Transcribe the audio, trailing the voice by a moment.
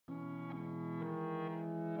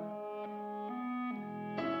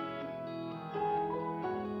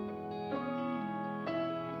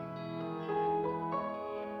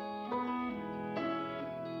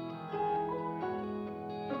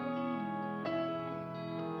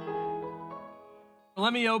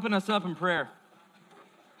Let me open us up in prayer.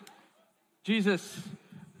 Jesus,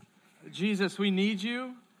 we need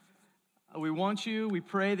you. We want you. We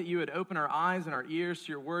pray that you would open our eyes and our ears to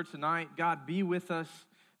your word tonight. God, be with us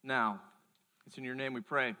now. It's in your name we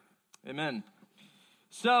pray. Amen.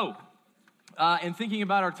 So, in thinking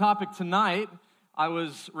about our topic tonight, I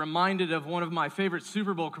was reminded of one of my favorite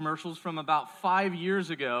Super Bowl commercials from about 5 years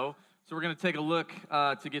ago. So we're going to take a look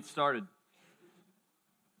to get started.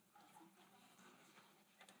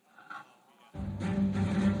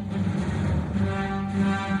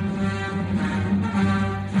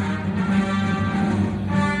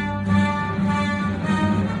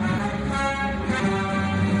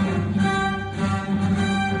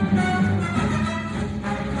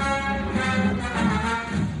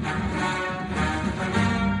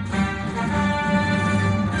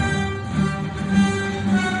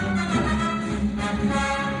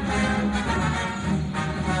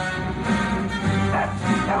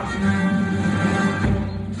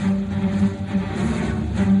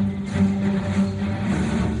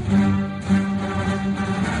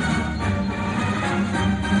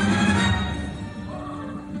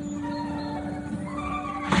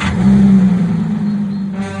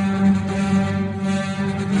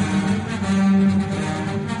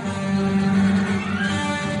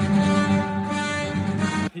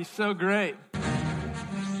 He's so great.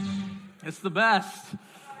 It's the best.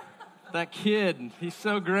 That kid, he's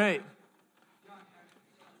so great.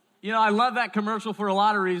 You know, I love that commercial for a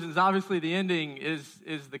lot of reasons. Obviously, the ending is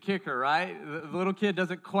the kicker, right? The little kid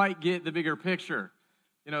doesn't quite get the bigger picture.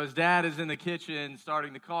 You know, his dad is in the kitchen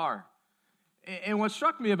starting the car. And what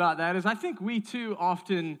struck me about that is I think we too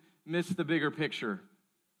often miss the bigger picture.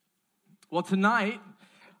 Well, tonight,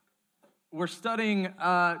 we're studying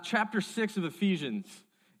chapter 6 of Ephesians.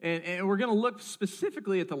 And we're going to look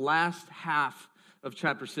specifically at the last half of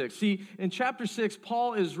chapter 6. See, in chapter 6,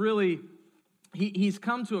 Paul is really, he's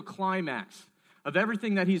come to a climax of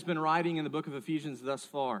everything that he's been writing in the book of Ephesians thus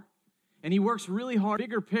far. And he works really hard. The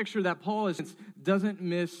bigger picture that Paul is doesn't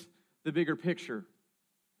miss the bigger picture.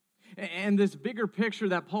 And this bigger picture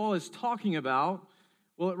that Paul is talking about,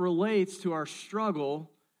 well, it relates to our struggle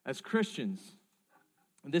as Christians.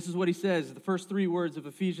 And this is what he says, the first three words of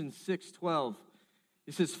Ephesians 6:12.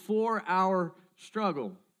 He says, for our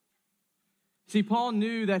struggle. See, Paul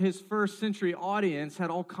knew that his first century audience had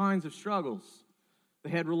all kinds of struggles. They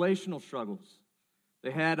had relational struggles. They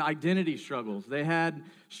had identity struggles. They had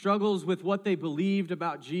struggles with what they believed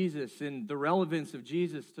about Jesus and the relevance of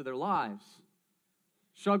Jesus to their lives.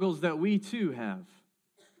 Struggles that we too have.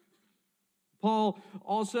 Paul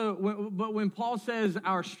also, but when Paul says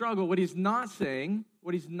our struggle, what he's not saying,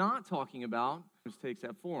 what he's not talking about, takes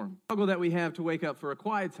that form. The struggle that we have to wake up for a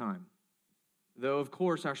quiet time. Though, of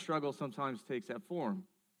course, our struggle sometimes takes that form.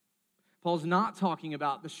 Paul's not talking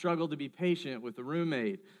about the struggle to be patient with a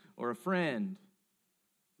roommate or a friend,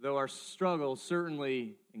 though our struggle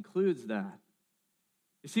certainly includes that.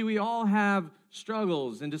 You see, we all have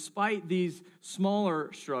struggles, and despite these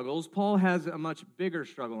smaller struggles, Paul has a much bigger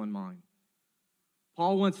struggle in mind.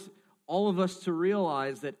 Paul wants all of us to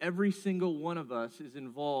realize that every single one of us is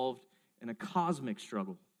involved in a cosmic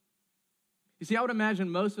struggle. You see, I would imagine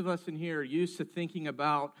most of us in here are used to thinking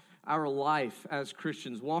about our life as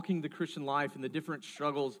Christians, walking the Christian life and the different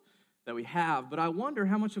struggles that we have. But I wonder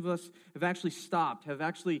how much of us have actually stopped, have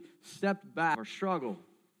actually stepped back our struggle,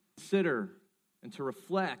 consider, and to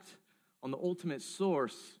reflect on the ultimate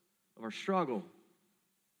source of our struggle.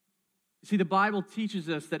 You see, the Bible teaches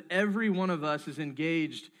us that every one of us is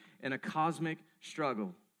engaged in a cosmic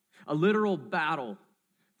struggle, a literal battle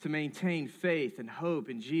to maintain faith and hope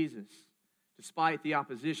in Jesus, despite the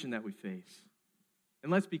opposition that we face.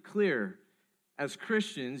 And let's be clear, as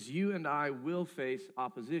Christians, you and I will face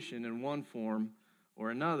opposition in one form or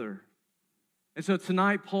another. And so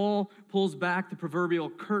tonight, Paul pulls back the proverbial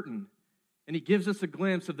curtain, and he gives us a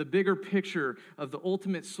glimpse of the bigger picture of the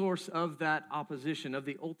ultimate source of that opposition, of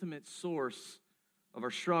the ultimate source of our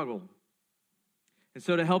struggle. And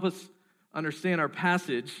so to help us understand our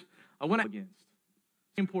passage, I want to against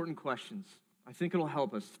important questions. I think it'll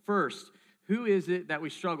help us. First, who is it that we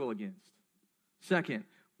struggle against? Second,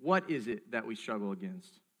 what is it that we struggle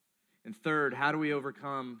against? And third, how do we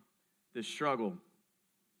overcome this struggle?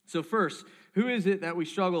 So first, who is it that we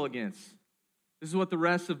struggle against? This is what the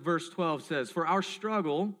rest of verse 12 says. For our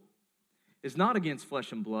struggle is not against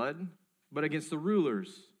flesh and blood, but against the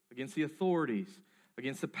rulers, against the authorities,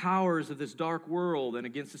 against the powers of this dark world, and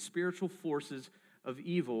against the spiritual forces of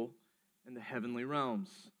evil in the heavenly realms.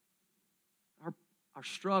 Our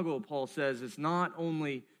struggle, Paul says, is not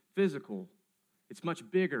only physical, it's much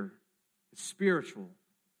bigger, it's spiritual.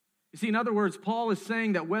 You see, in other words, Paul is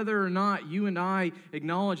saying that whether or not you and I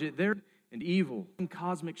acknowledge it, there's an evil, a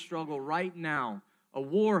cosmic struggle right now, a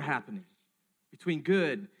war happening between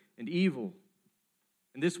good and evil.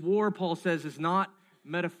 And this war, Paul says, is not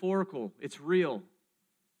metaphorical. It's real.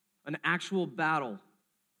 An actual battle,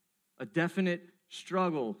 a definite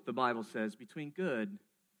struggle, the Bible says, between good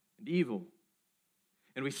and evil.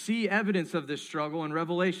 And we see evidence of this struggle in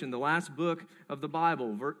Revelation, the last book of the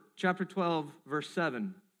Bible, chapter 12, verse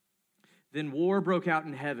 7. Then war broke out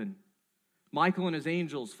in heaven. Michael and his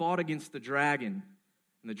angels fought against the dragon,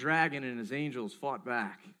 and the dragon and his angels fought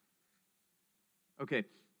back. Okay,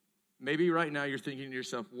 maybe right now you're thinking to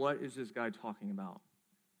yourself, what is this guy talking about?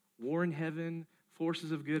 War in heaven,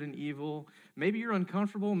 forces of good and evil. Maybe you're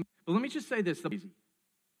uncomfortable, but let me just say this.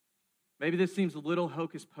 Maybe this seems a little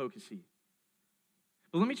hocus-pocusy.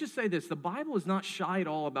 But let me just say this. The Bible is not shy at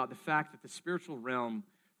all about the fact that the spiritual realm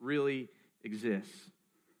really exists.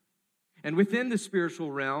 And within the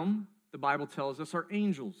spiritual realm, the Bible tells us, are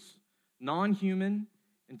angels, non-human,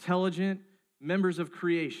 intelligent members of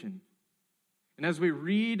creation. And as we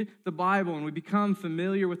read the Bible and we become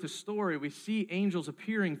familiar with the story, we see angels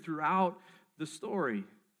appearing throughout the story.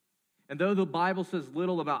 And though the Bible says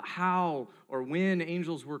little about how or when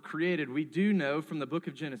angels were created, we do know from the book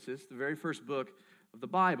of Genesis, the very first book of the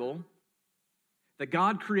Bible, that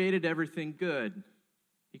God created everything good.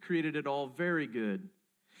 He created it all very good.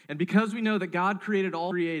 And because we know that God created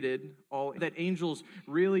all, that angels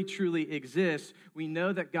really truly exist, we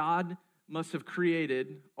know that God must have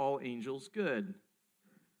created all angels good.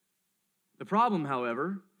 The problem,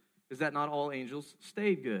 however, is that not all angels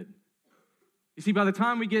stayed good. You see, by the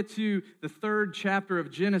time we get to the third chapter of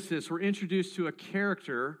Genesis, we're introduced to a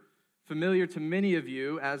character familiar to many of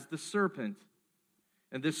you as the serpent.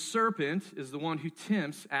 And this serpent is the one who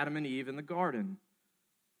tempts Adam and Eve in the garden.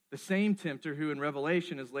 The same tempter who in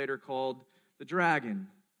Revelation is later called the dragon,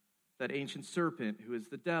 that ancient serpent who is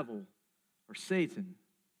the devil or Satan.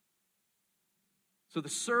 So the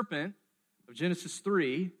serpent of Genesis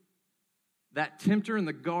 3, that tempter in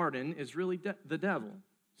the garden, is really the devil,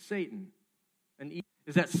 Satan. And Eve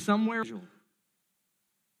is that somewhere.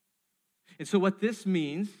 And so what this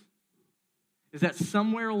means is that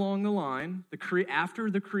somewhere along the line, after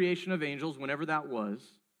the creation of angels, whenever that was,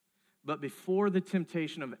 but before the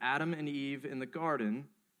temptation of Adam and Eve in the garden,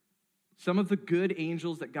 some of the good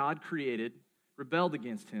angels that God created rebelled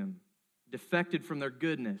against him, defected from their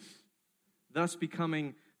goodness, thus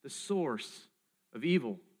becoming the source of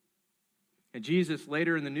evil. And Jesus,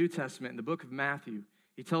 later in the New Testament, in the book of Matthew,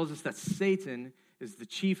 he tells us that Satan is the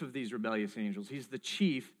chief of these rebellious angels. He's the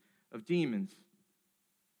chief of demons.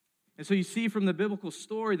 And so you see from the biblical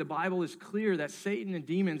story, the Bible is clear that Satan and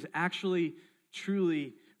demons actually,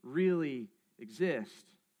 truly, really exist.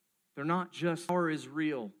 They're not just power is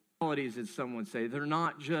real qualities, as some would say. They're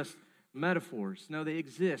not just metaphors. No, they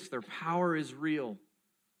exist. Their power is real.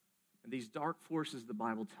 And these dark forces, the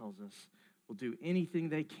Bible tells us, will do anything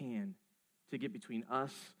they can to get between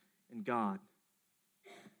us and God.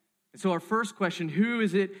 And so our first question, who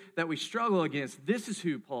is it that we struggle against? This is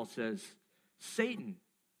who Paul says, Satan.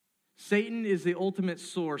 Satan is the ultimate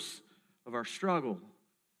source of our struggle,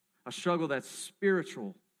 a struggle that's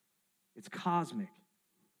spiritual. It's cosmic.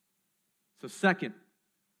 So second,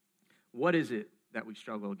 what is it that we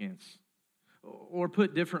struggle against? Or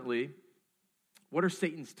put differently, what are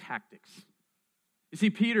Satan's tactics? You see,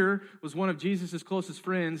 Peter was one of Jesus' closest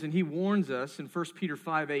friends, and he warns us in 1 Peter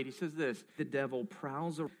 5:8. He says this, the devil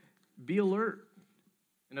prowls around. Be alert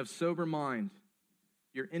and of sober mind.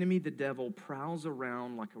 Your enemy, the devil, prowls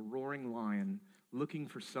around like a roaring lion, looking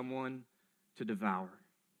for someone to devour.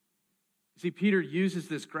 You see, Peter uses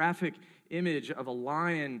this graphic image of a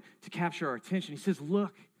lion to capture our attention. He says,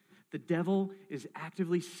 look, the devil is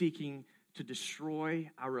actively seeking to destroy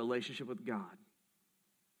our relationship with God.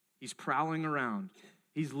 He's prowling around.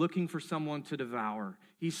 He's looking for someone to devour.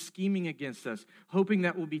 He's scheming against us, hoping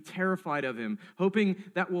that we'll be terrified of him, hoping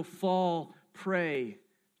that we'll fall prey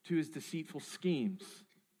to his deceitful schemes.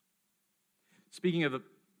 Speaking of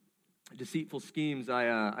deceitful schemes,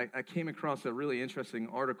 I came across a really interesting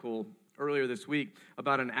article earlier this week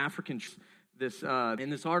about an African.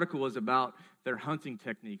 And this article was about their hunting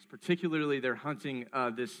techniques, particularly their hunting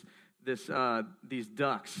these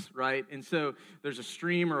ducks, right? And so there's a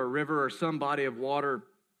stream or a river or some body of water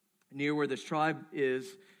near where this tribe is,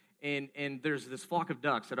 and there's this flock of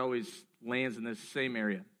ducks that always lands in this same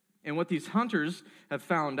area. And what these hunters have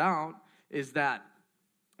found out is that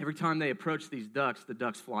every time they approach these ducks, the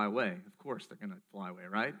ducks fly away. Of course, they're going to fly away,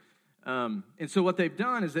 right? And so what they've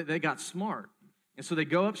done is that they got smart. And so they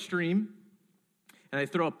go upstream, and they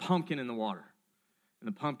throw a pumpkin in the water. And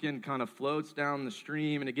the pumpkin kind of floats down the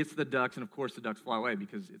stream, and it gets to the ducks, and of course the ducks fly away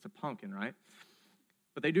because it's a pumpkin, right?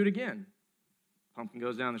 But they do it again. Pumpkin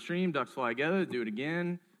goes down the stream, ducks fly together, do it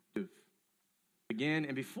again, do it again,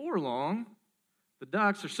 and before long, the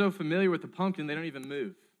ducks are so familiar with the pumpkin, they don't even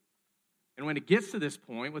move. And when it gets to this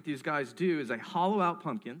point, what these guys do is they hollow out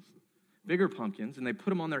pumpkins, bigger pumpkins, and they put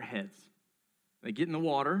them on their heads. They get in the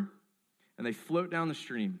water, and they float down the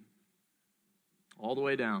stream, all the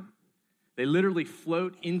way down. They literally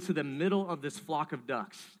float into the middle of this flock of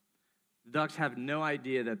ducks. The ducks have no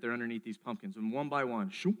idea that they're underneath these pumpkins. And one by one,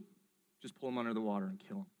 shoop, just pull them under the water and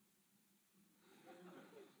kill them.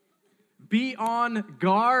 Be on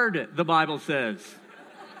guard, the Bible says.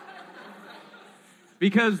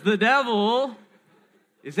 Because the devil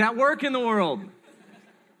is at work in the world.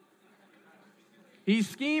 He's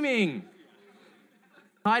scheming.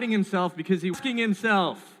 Hiding himself because he's risking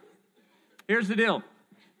himself. Here's the deal.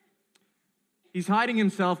 He's hiding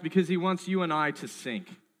himself because he wants you and I to sink.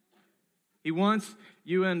 He wants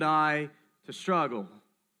you and I to struggle.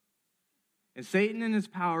 And Satan and his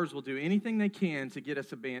powers will do anything they can to get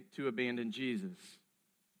us to abandon Jesus.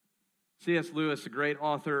 C.S. Lewis, a great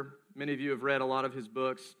author, many of you have read a lot of his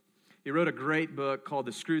books. He wrote a great book called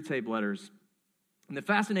The Screwtape Letters. And the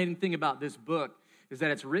fascinating thing about this book is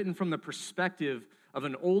that it's written from the perspective of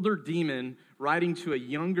an older demon writing to a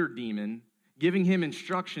younger demon, giving him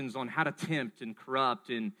instructions on how to tempt and corrupt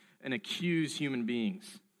and accuse human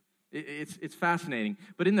beings. It's fascinating.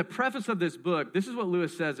 But in the preface of this book, this is what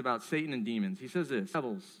Lewis says about Satan and demons. He says this: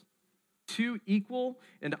 devils, two equal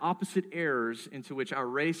and opposite errors into which our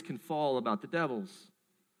race can fall about the devils.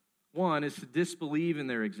 One is to disbelieve in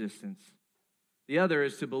their existence. The other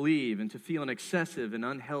is to believe and to feel an excessive and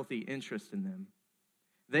unhealthy interest in them.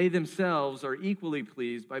 They themselves are equally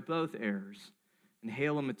pleased by both errors and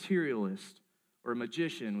hail a materialist or a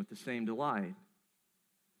magician with the same delight.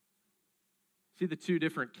 See the two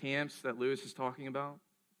different camps that Lewis is talking about?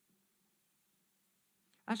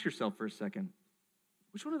 Ask yourself for a second,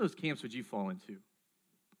 which one of those camps would you fall into?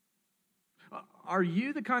 Are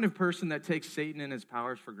you the kind of person that takes Satan and his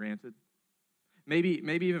powers for granted? Maybe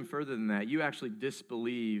even further than that, you actually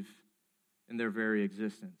disbelieve in their very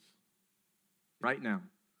existence. Right now.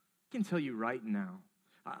 I can tell you right now,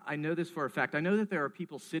 I know this for a fact. I know that there are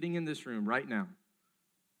people sitting in this room right now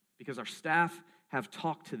because our staff have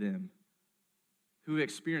talked to them who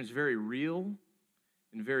experience very real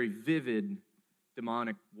and very vivid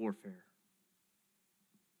demonic warfare.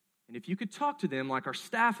 And if you could talk to them like our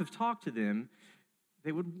staff have talked to them,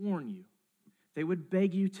 they would warn you. They would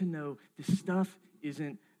beg you to know this stuff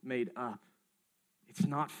isn't made up. It's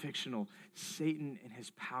not fictional. Satan and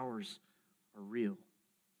his powers are real.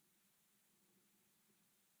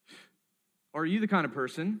 Or are you the kind of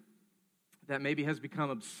person that maybe has become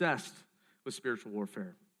obsessed with spiritual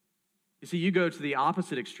warfare? You see, you go to the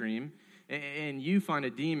opposite extreme, and you find a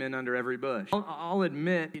demon under every bush. I'll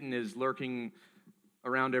admit Satan is lurking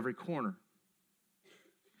around every corner.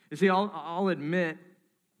 You see, I'll admit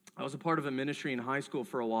I was a part of a ministry in high school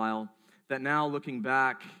for a while that now, looking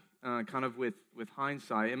back, kind of with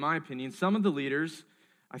hindsight, in my opinion, some of the leaders,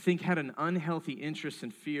 I think, had an unhealthy interest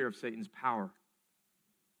and fear of Satan's power.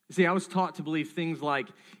 You see, I was taught to believe things like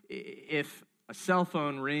if a cell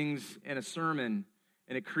phone rings in a sermon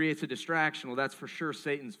and it creates a distraction, well, that's for sure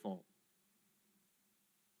Satan's fault.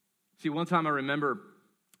 See, one time I remember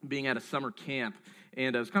being at a summer camp,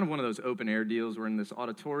 and it was kind of one of those open air deals. We're in this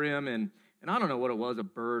auditorium, and I don't know what it was, a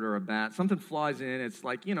bird or a bat. Something flies in. It's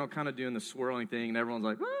like, kind of doing the swirling thing, and everyone's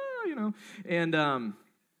like, And I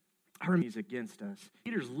remember he's against us.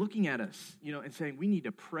 Peter's looking at us, and saying, we need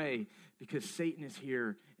to pray because Satan is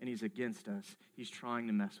here and he's against us. He's trying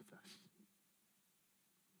to mess with us.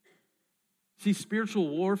 See, spiritual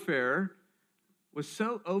warfare was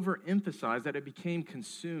so overemphasized that it became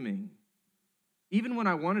consuming. Even when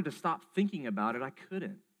I wanted to stop thinking about it, I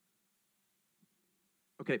couldn't.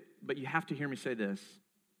 Okay, but you have to hear me say this.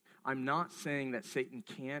 I'm not saying that Satan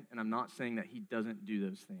can't, and I'm not saying that he doesn't do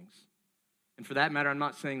those things. And for that matter, I'm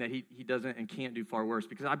not saying that he doesn't and can't do far worse,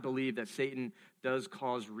 because I believe that Satan does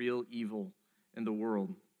cause real evil in the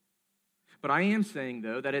world. But I am saying,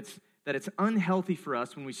 though, that it's unhealthy for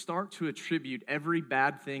us when we start to attribute every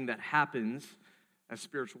bad thing that happens as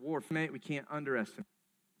spiritual warfare. We can't underestimate.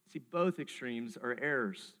 See, both extremes are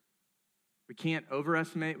errors. We can't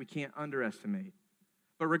overestimate, we can't underestimate.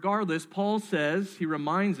 But regardless, Paul says, he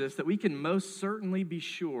reminds us that we can most certainly be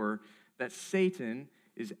sure that Satan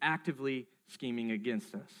is actively scheming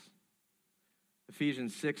against us.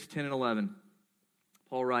 Ephesians 6, 10, and 11.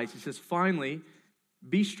 Paul writes, he says, finally,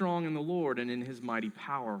 be strong in the Lord and in his mighty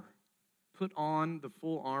power. Put on the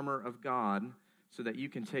full armor of God so that you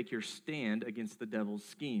can take your stand against the devil's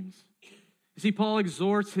schemes. You see, Paul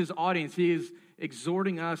exhorts his audience. He is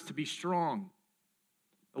exhorting us to be strong.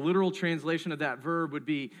 A literal translation of that verb would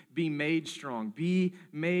be made strong. Be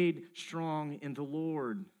made strong in the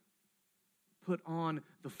Lord. Put on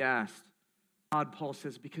the fast. God, Paul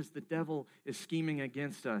says, because the devil is scheming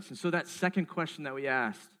against us. And so that second question that we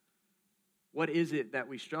asked, what is it that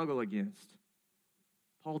we struggle against?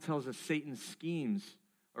 Paul tells us Satan's schemes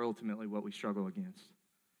are ultimately what we struggle against.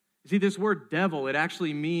 You see, this word devil, it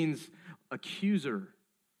actually means accuser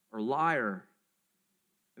or liar.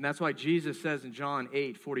 And that's why Jesus says in John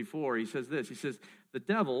 8:44, he says this, he says, the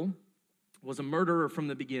devil was a murderer from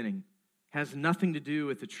the beginning, has nothing to do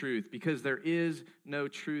with the truth, because there is no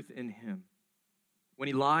truth in him. When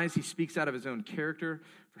he lies, he speaks out of his own character,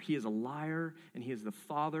 for he is a liar and he is the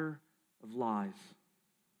father of lies.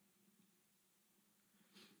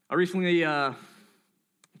 I recently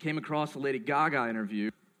came across a Lady Gaga interview,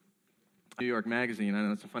 New York Magazine. I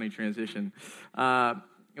know it's a funny transition.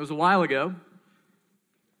 It was a while ago,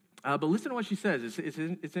 but listen to what she says.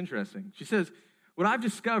 It's interesting. She says, what I've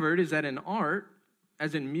discovered is that in art,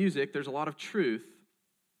 as in music, there's a lot of truth,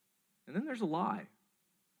 and then there's a lie.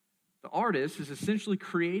 The artist is essentially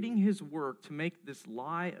creating his work to make this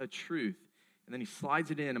lie a truth, and then he slides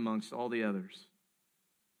it in amongst all the others.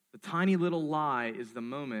 The tiny little lie is the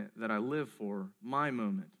moment that I live for, my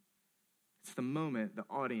moment. It's the moment the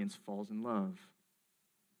audience falls in love.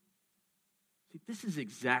 See, this is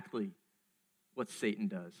exactly what Satan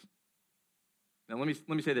does. Now, let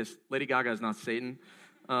me say this. Lady Gaga is not Satan.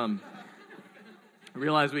 I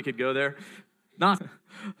realize we could go there. Not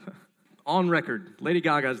on record, Lady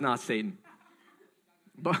Gaga is not Satan.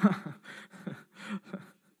 But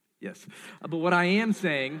yes. But what I am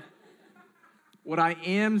saying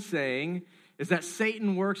is that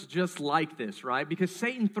Satan works just like this, right? Because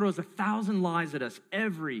Satan throws 1,000 lies at us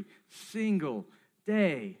every single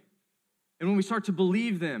day. And when we start to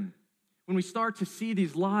believe them, when we start to see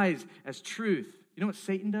these lies as truth, you know what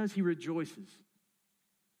Satan does? He rejoices.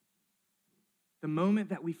 The moment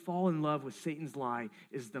that we fall in love with Satan's lie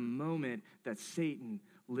is the moment that Satan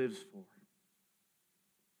lives for.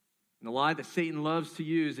 And the lie that Satan loves to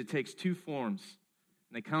use, it takes two forms,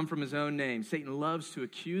 and they come from his own name. Satan loves to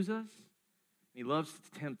accuse us, and he loves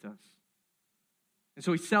to tempt us. And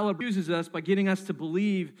so he accuses us by getting us to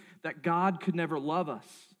believe that God could never love us.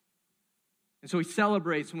 And so he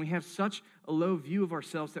celebrates when we have such a low view of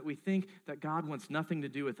ourselves that we think that God wants nothing to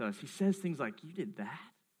do with us. He says things like, you did that?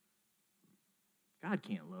 God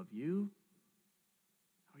can't love you.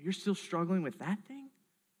 Oh, you're still struggling with that thing?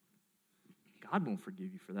 God won't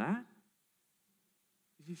forgive you for that.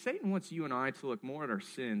 You see, Satan wants you and I to look more at our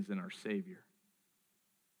sins than our Savior.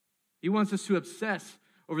 He wants us to obsess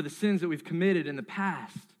over the sins that we've committed in the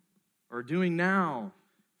past or are doing now,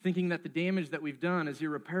 thinking that the damage that we've done is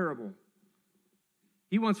irreparable.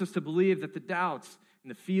 He wants us to believe that the doubts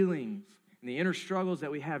and the feelings and the inner struggles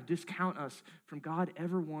that we have discount us from God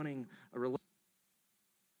ever wanting a relationship.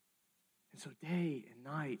 And so day and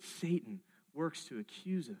night, Satan works to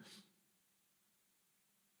accuse us.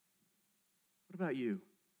 What about you?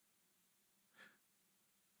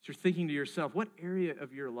 So you're thinking to yourself, what area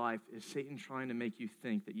of your life is Satan trying to make you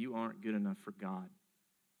think that you aren't good enough for God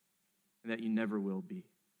and that you never will be?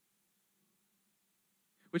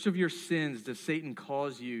 Which of your sins does Satan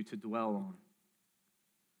cause you to dwell on?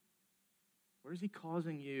 Where is he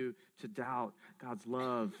causing you to doubt God's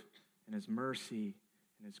love and his mercy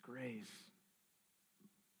and his grace?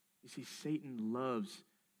 You see, Satan loves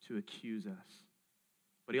to accuse us,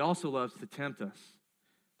 but he also loves to tempt us.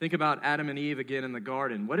 Think about Adam and Eve again in the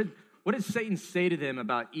garden. What did Satan say to them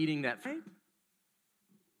about eating that fruit?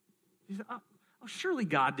 He said, oh, surely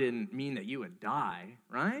God didn't mean that you would die,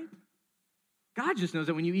 right? God just knows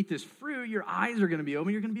that when you eat this fruit, your eyes are going to be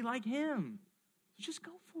open. You're going to be like him. So just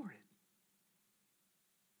go for it.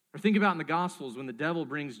 Or think about in the Gospels when the devil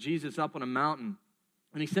brings Jesus up on a mountain.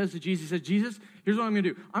 And he says to Jesus, he says, Jesus, here's what I'm going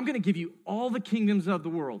to do. I'm going to give you all the kingdoms of the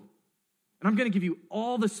world. And I'm going to give you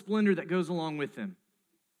all the splendor that goes along with them.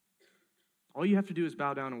 All you have to do is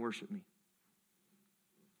bow down and worship me.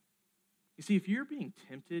 You see, if you're being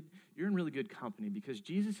tempted, you're in really good company because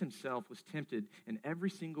Jesus himself was tempted in every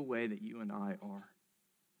single way that you and I are.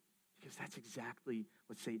 Because that's exactly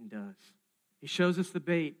what Satan does. He shows us the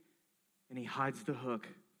bait and he hides the hook.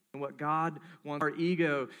 And what God wants, our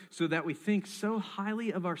ego, so that we think so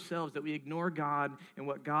highly of ourselves that we ignore God and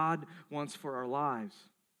what God wants for our lives.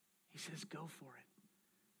 He says, go for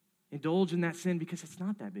it. Indulge in that sin because it's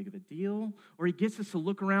not that big of a deal. Or he gets us to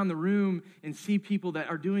look around the room and see people that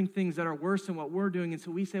are doing things that are worse than what we're doing. And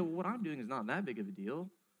so we say, well, what I'm doing is not that big of a deal.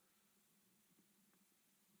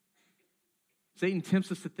 Satan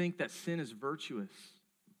tempts us to think that sin is virtuous.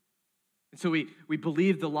 And so we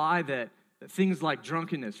believe the lie that things like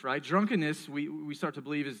drunkenness, right? Drunkenness, we start to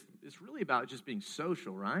believe is really about just being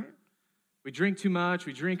social, right? We drink too much,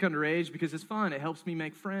 we drink underage because it's fun. It helps me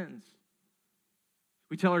make friends.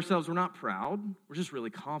 We tell ourselves we're not proud, we're just really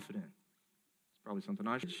confident. It's probably something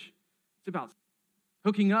I should. It's about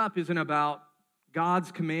hooking up isn't about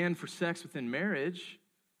God's command for sex within marriage.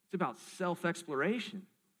 It's about self-exploration,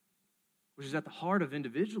 which is at the heart of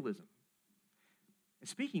individualism. And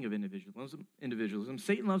speaking of individualism,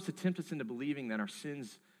 Satan loves to tempt us into believing that our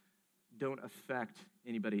sins don't affect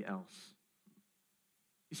anybody else.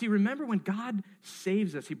 You see, remember when God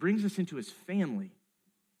saves us, he brings us into his family.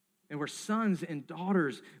 And we're sons and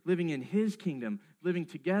daughters living in his kingdom, living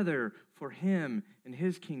together for him and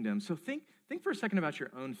his kingdom. So think for a second about your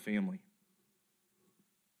own family.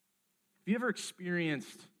 Have you ever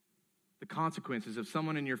experienced the consequences of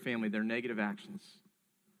someone in your family, their negative actions?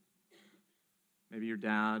 Maybe your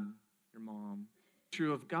dad, your mom.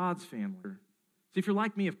 True of God's family. See, if you're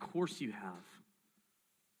like me, of course you have.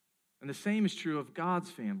 And the same is true of God's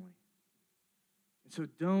family. And so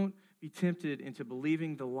don't be tempted into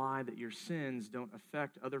believing the lie that your sins don't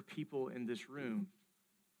affect other people in this room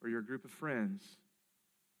or your group of friends.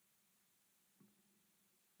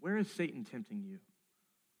 Where is Satan tempting you?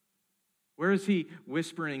 Where is he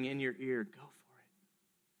whispering in your ear, go for it?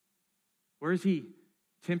 Where is he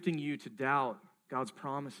tempting you to doubt God's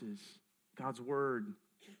promises, God's word,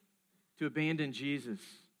 to abandon Jesus?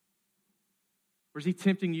 Or is he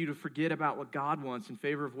tempting you to forget about what God wants in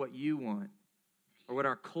favor of what you want or what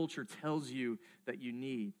our culture tells you that you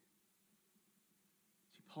need?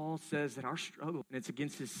 See, Paul says that our struggle, and it's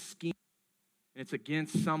against his scheme, and it's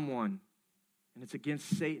against someone, and it's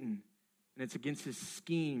against Satan, and it's against his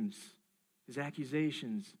schemes, his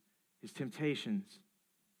accusations, his temptations.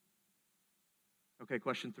 Okay,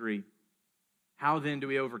 question 3. How then do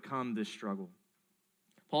we overcome this struggle?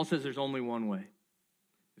 Paul says there's only one way.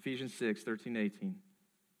 Ephesians 6, 13, 18.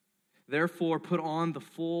 Therefore, put on the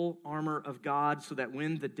full armor of God so that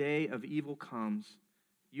when the day of evil comes,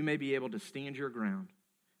 you may be able to stand your ground.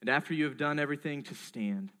 And after you have done everything, to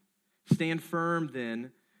stand. Stand firm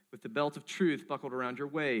then with the belt of truth buckled around your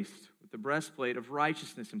waist, with the breastplate of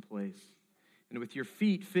righteousness in place, and with your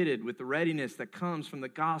feet fitted with the readiness that comes from the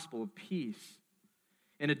gospel of peace.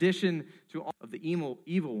 In addition to all of the evil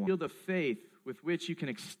one, shield of faith with which you can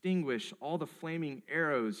extinguish all the flaming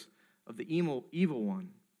arrows of the evil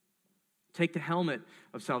one. Take the helmet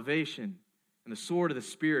of salvation and the sword of the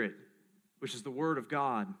Spirit, which is the word of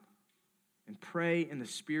God, and pray in the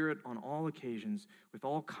Spirit on all occasions with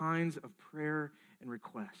all kinds of prayer and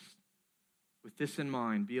requests. With this in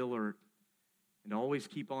mind, be alert and always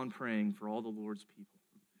keep on praying for all the Lord's people.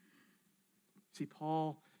 See,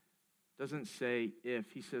 Paul doesn't say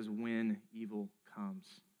if, he says when evil comes.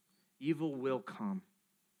 Evil will come.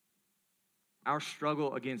 Our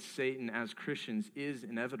struggle against Satan as Christians is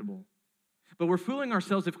inevitable. But we're fooling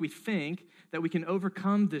ourselves if we think that we can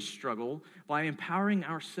overcome this struggle by empowering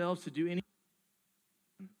ourselves to do anything.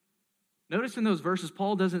 Notice in those verses,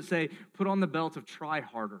 Paul doesn't say, put on the belt of try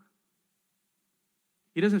harder.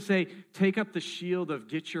 He doesn't say, take up the shield of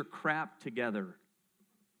get your crap together.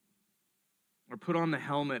 Or put on the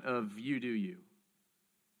helmet of you do you.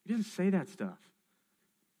 He doesn't say that stuff.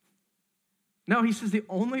 No, he says the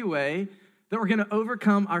only way that we're going to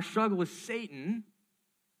overcome our struggle with Satan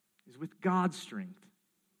is with God's strength,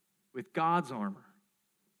 with God's armor,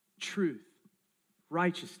 truth,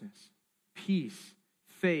 righteousness, peace,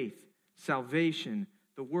 faith, salvation,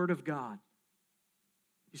 the word of God.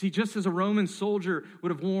 You see, just as a Roman soldier would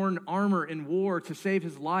have worn armor in war to save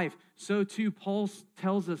his life, so too Paul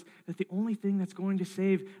tells us that the only thing that's going to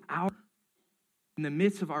save our in the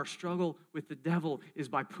midst of our struggle with the devil is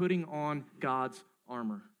by putting on God's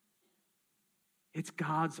armor. It's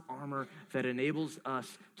God's armor that enables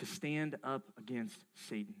us to stand up against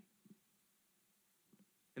Satan.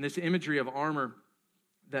 And this imagery of armor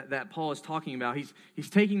that Paul is talking about, he's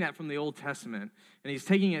taking that from the Old Testament, and he's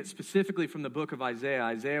taking it specifically from the book of Isaiah.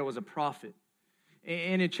 Isaiah was a prophet.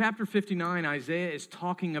 And in chapter 59, Isaiah is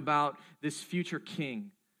talking about this future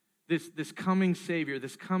king, this coming Savior,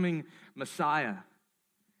 this coming Messiah.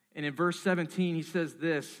 And in verse 17, he says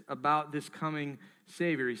this about this coming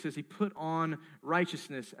Savior. He says he put on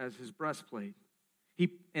righteousness as his breastplate.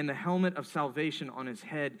 And the helmet of salvation on his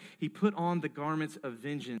head. He put on the garments of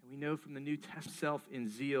vengeance. We know from the New Testament himself in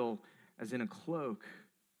zeal as in a cloak.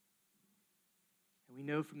 And we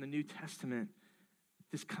know from the New Testament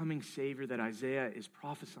this coming Savior that Isaiah is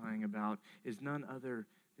prophesying about is none other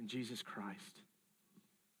than Jesus Christ.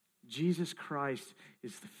 Jesus Christ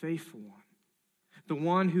is the faithful one. the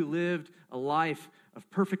one who lived a life of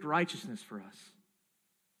perfect righteousness for us,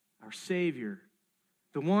 our Savior,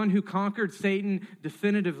 the one who conquered Satan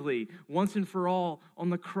definitively, once and for all, on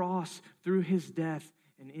the cross through his death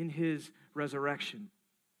and in his resurrection.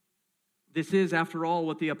 This is, after all,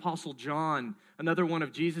 what the Apostle John, another one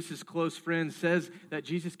of Jesus' close friends, says that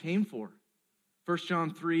Jesus came for. 1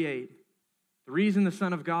 John 3:8. The reason the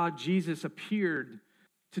Son of God, Jesus, appeared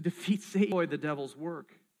to defeat Satan, the devil's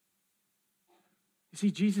work. You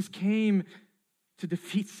see, Jesus came to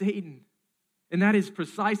defeat Satan. And that is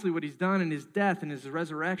precisely what he's done in his death and his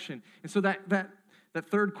resurrection. And so that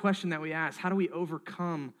third question that we ask, how do we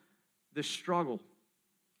overcome this struggle?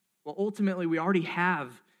 Well, ultimately, we already have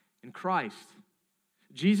in Christ.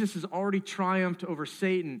 Jesus has already triumphed over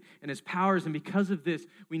Satan and his powers, and because of this,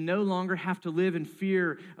 we no longer have to live in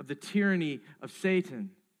fear of the tyranny of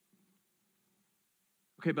Satan.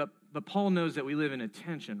 Okay, but Paul knows that we live in a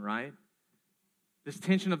tension, right? This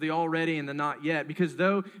tension of the already and the not yet, because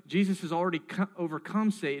though Jesus has already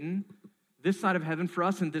overcome Satan, this side of heaven for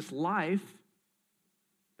us in this life,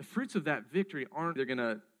 the fruits of that victory aren't going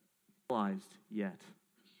to be realized yet.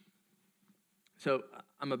 So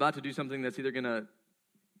I'm about to do something that's either going to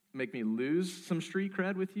make me lose some street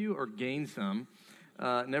cred with you or gain some.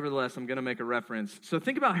 Nevertheless, I'm going to make a reference. So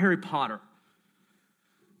think about Harry Potter.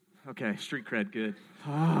 Okay, street cred, good.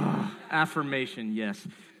 Affirmation, yes.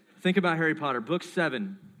 Think about Harry Potter, book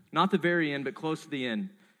 7. Not the very end, but close to the end.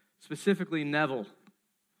 Specifically, Neville.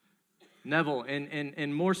 Neville,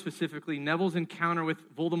 and more specifically, Neville's encounter with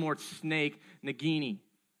Voldemort's snake, Nagini.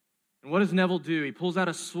 And what does Neville do? He pulls out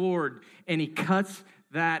a sword and he cuts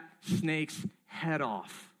that snake's head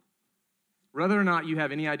off. Whether or not you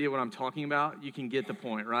have any idea what I'm talking about, you can get the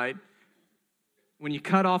point, right? When you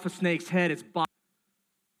cut off a snake's head, its body,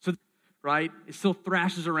 so, right, it still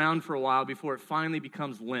thrashes around for a while before it finally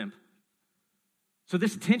becomes limp. So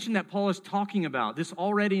this tension that Paul is talking about, this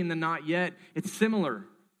already and the not yet, it's similar.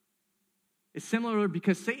 It's similar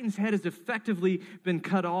because Satan's head has effectively been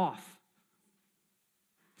cut off.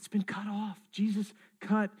 It's been cut off. Jesus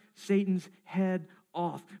cut Satan's head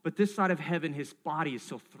off. But this side of heaven, his body is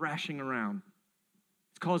still thrashing around.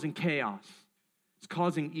 It's causing chaos. It's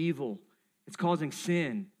causing evil. It's causing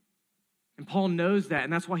sin. And Paul knows that,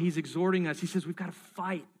 and that's why he's exhorting us. He says, we've got to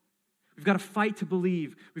fight. We've got to fight to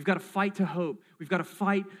believe. We've got to fight to hope. We've got to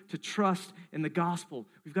fight to trust in the gospel.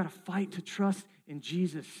 We've got to fight to trust in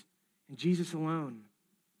Jesus and Jesus alone.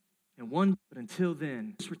 But until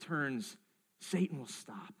then, this returns, Satan will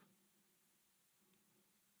stop.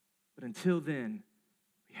 But until then,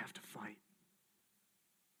 we have to fight.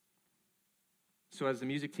 So as the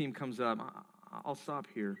music team comes up, I'll stop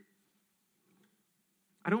here.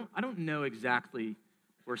 I don't know exactly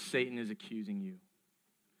where Satan is accusing you.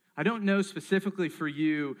 I don't know specifically for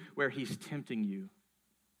you where he's tempting you.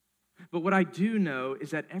 But what I do know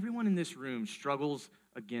is that everyone in this room struggles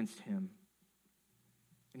against him.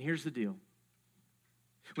 And here's the deal.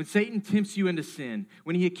 When Satan tempts you into sin,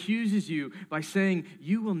 when he accuses you by saying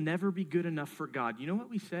you will never be good enough for God, you know what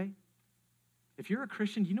we say? If you're a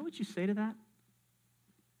Christian, you know what you say to that?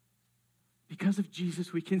 Because of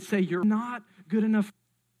Jesus, we can say you're not good enough.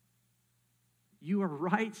 You are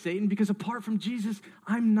right, Satan, because apart from Jesus,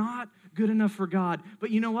 I'm not good enough for God. But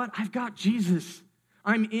you know what? I've got Jesus.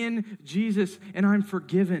 I'm in Jesus, and I'm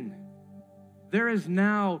forgiven. There is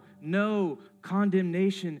now no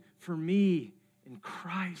condemnation for me in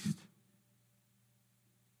Christ.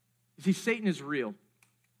 You see, Satan is real.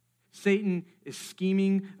 Satan is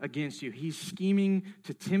scheming against you. He's scheming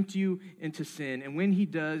to tempt you into sin. And when he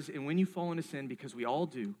does, and when you fall into sin, because we all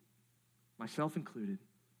do, myself included,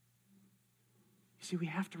 you see, we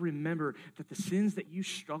have to remember that the sins that you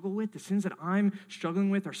struggle with, the sins that I'm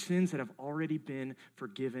struggling with, are sins that have already been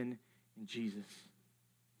forgiven in Jesus.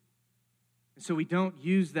 And so we don't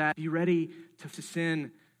use that, be ready to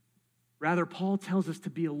sin. Rather, Paul tells us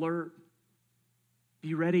to be alert,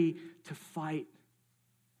 be ready to fight.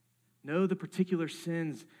 Know the particular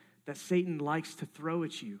sins that Satan likes to throw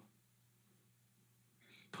at you.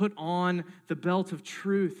 Put on the belt of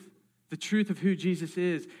truth, the truth of who Jesus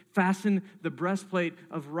is. Fasten the breastplate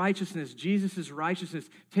of righteousness, Jesus' righteousness.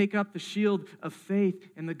 Take up the shield of faith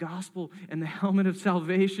and the gospel and the helmet of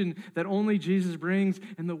salvation that only Jesus brings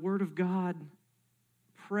and the word of God.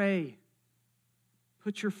 Pray.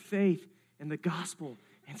 Put your faith in the gospel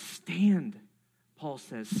and stand, Paul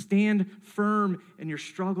says. Stand firm in your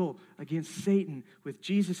struggle against Satan with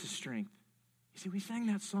Jesus' strength. You see, we sang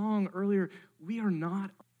that song earlier. We are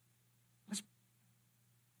not.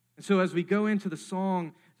 And so as we go into the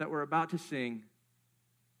song that we're about to sing,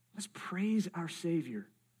 let's praise our Savior,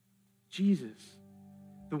 Jesus,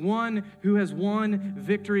 the one who has won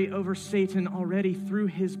victory over Satan already through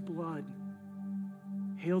his blood.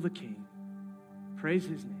 Hail the King. Praise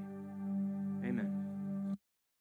his name. Amen.